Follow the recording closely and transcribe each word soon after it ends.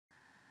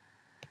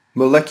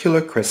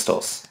Molecular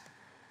crystals.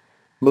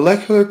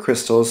 Molecular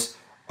crystals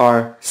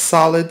are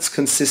solids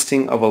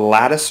consisting of a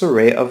lattice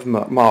array of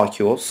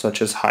molecules,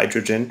 such as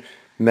hydrogen,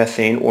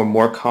 methane, or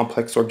more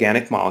complex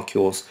organic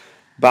molecules,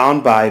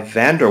 bound by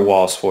van der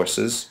Waals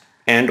forces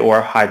and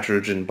or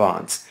hydrogen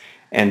bonds.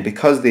 And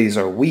because these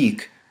are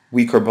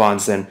weaker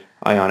bonds than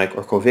ionic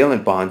or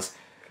covalent bonds,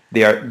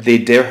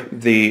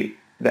 the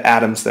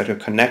atoms that are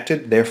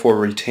connected therefore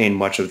retain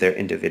much of their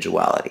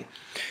individuality.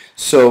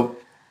 So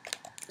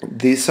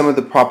some of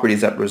the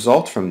properties that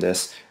result from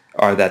this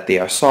are that they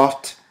are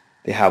soft,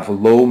 they have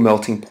low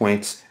melting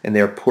points, and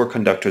they are poor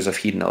conductors of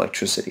heat and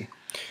electricity.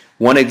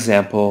 One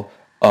example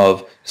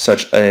of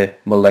such a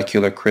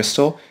molecular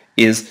crystal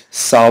is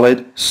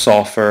solid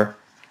sulfur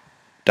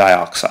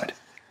dioxide.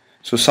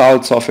 So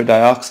solid sulfur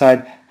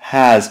dioxide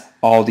has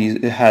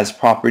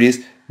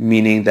properties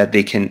meaning that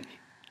they can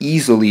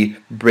easily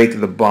break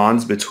the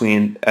bonds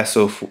between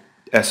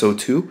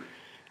SO2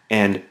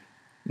 and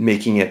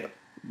making it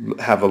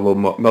have a low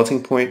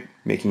melting point,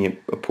 making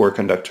it a poor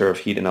conductor of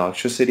heat and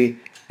electricity,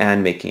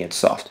 and making it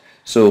soft.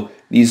 So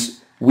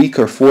these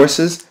weaker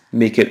forces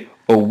make it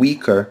a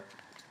weaker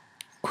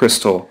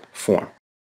crystal form.